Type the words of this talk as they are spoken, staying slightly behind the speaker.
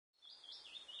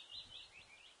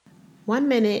1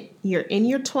 minute, you're in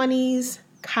your 20s,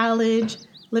 college,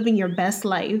 living your best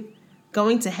life,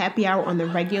 going to happy hour on the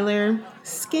regular,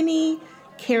 skinny,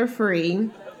 carefree,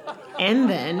 and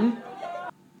then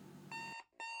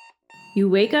you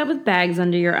wake up with bags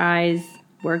under your eyes,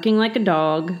 working like a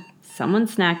dog,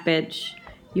 someone's snack bitch,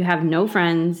 you have no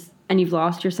friends, and you've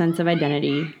lost your sense of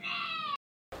identity.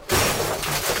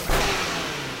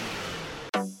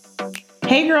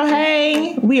 Hey girl,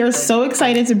 hey! We are so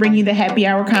excited to bring you the Happy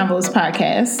Hour Convos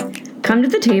podcast. Come to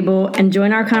the table and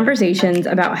join our conversations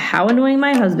about how annoying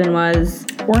my husband was.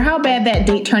 Or how bad that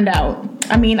date turned out.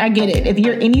 I mean, I get it. If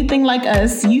you're anything like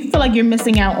us, you feel like you're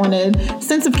missing out on a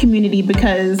sense of community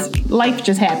because life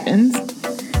just happens.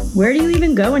 Where do you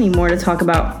even go anymore to talk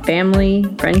about family,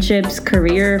 friendships,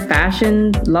 career,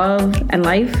 fashion, love, and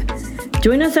life?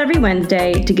 Join us every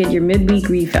Wednesday to get your midweek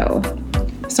refill.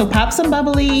 So pop some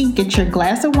bubbly, get your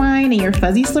glass of wine and your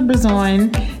fuzzy slippers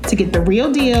on to get the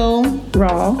real deal,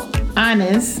 Raw,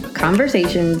 honest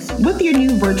conversations with your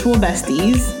new virtual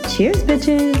besties. Cheers,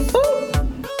 bitches. Ooh.